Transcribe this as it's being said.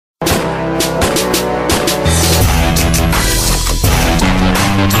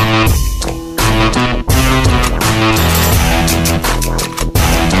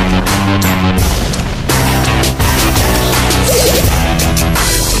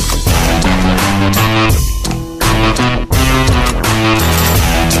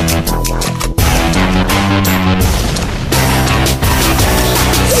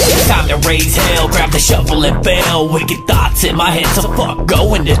the shovel and bail. Wicked thoughts in my head, so fuck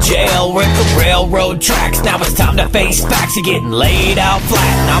going to jail. We're at the railroad tracks, now it's time to face facts. You're getting laid out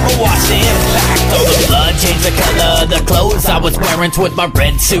flat, and I'ma wash the impact. All the blood changed the color of the clothes I was wearing. With my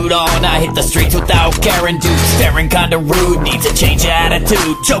red suit on, I hit the streets without caring. Dude staring kinda rude, needs a change of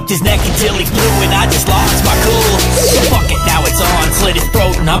attitude. Choked his neck until he's blue, and I just lost my cool. So fuck it, now it's on, slit his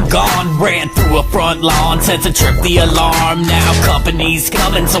throat and I'm gone. Ran through a front lawn, sense a trip the alarm. Now company's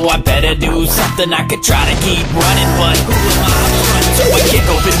coming, so I better do something. I could try to keep running, but who am I to run? So I kick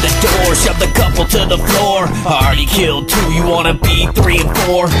open the door, shove the couple to the floor. I already killed 2, you wanna be 3 and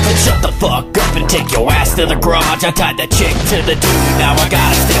 4? Then shut the fuck up and take your ass to the garage. I tied the chick to the dude, now I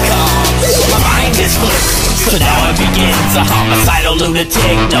gotta stay calm. My mind is flipped, so now it begins. A homicidal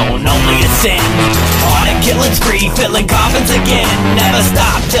lunatic, known only to sin. On a killing spree, filling coffins again. Never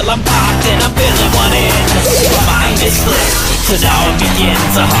stop till I'm popped and I'm filling one in. My mind is flipped, so now it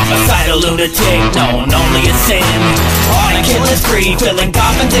begins. A homicidal lunatic, known only as sin. On a killing spree, filling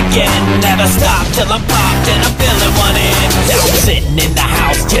coffins again. Never stop till I'm popped and I'm filling one in. Now I'm sitting in the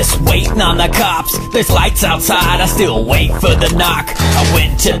house just waiting on the cops. There's lights outside, I still wait for the knock. I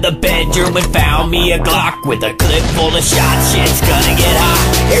went to the bedroom and found me a Glock with a clip full of shots. Shit's gonna get hot.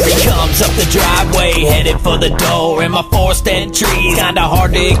 Here he comes up the driveway, headed for the door. And my forced entry's kinda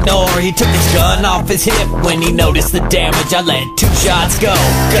hard to ignore. He took his gun off his hip when he noticed the damage. I let 2 shots go,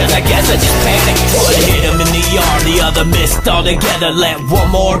 cause I guess I just panicked. One hit him in the arm, the other missed altogether. Let one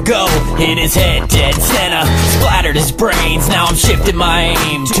more go, hit his head dead center. Splattered his brains, now I'm shifting my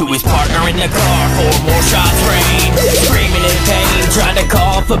aim to his partner in the car. 4 more shots rain, screaming in pain, trying to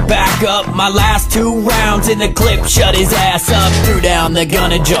call for backup. My last 2 rounds in the clip shut his ass up. Threw down the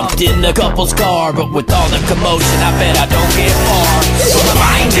gun and jumped in the couple's car. But with all the commotion, I bet I don't get far. So my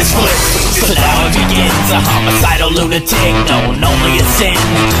mind is flipped, so now it begins. A homicidal lunatic, known only as sin.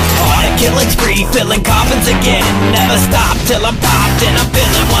 On a killing spree, filling coffins again. Never stop till I'm popped and I'm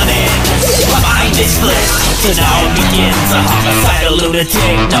filling one in. My mind is flipped, so now it begins. A homicidal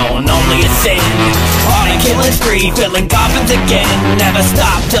lunatic, known only as sin. On a killing spree, filling coffins again. Never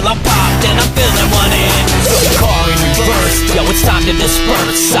stop till I'm popped and I'm filling one in. The car in reverse, yo, it's time to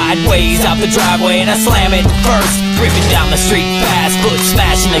disperse. Sideways out the driveway and I slam it first. Ripping down the street fast, foot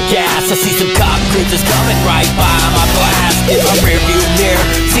smashing the gas. I see some cop cruisers coming right by my blast. In my rearview mirror,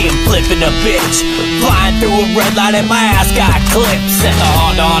 see him flipping a bitch. Flying through a red light and my ass got clipped. Set the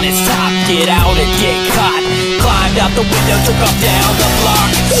Honda on its top, get out and get caught. Climbed out the window, took off down the block.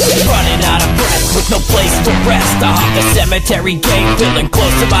 Running out of breath with no place to rest. I hopped the cemetery gate, feeling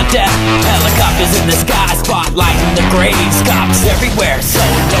close to my death. Helicopters in the sky, spotlighting the graves. Cops everywhere, so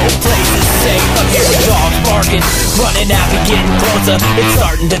no place is safe. I'm hearing dogs barking, running at me, getting closer. It's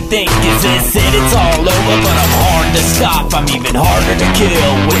starting to think, is this it? It's all over, but I'm hard to stop. I'm even harder to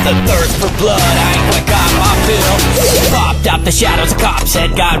kill. With a thirst for blood, I ain't quite got my fill. Popped out the shadows, a cop's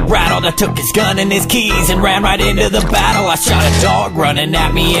head got rattled. I took his gun and his keys and ran right into the battle. I shot a dog running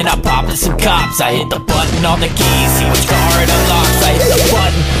at me and I popped at some cops. I hit the button on the keys, see which car it unlocks. I hit the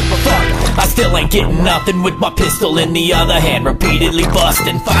button, but fuck, I still ain't getting nothing. With my pistol in the other hand, repeatedly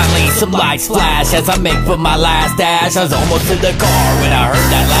busting. Finally some lights flash as I make for my last dash. I was almost to the car when I heard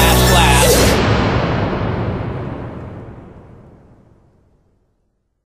that last flash.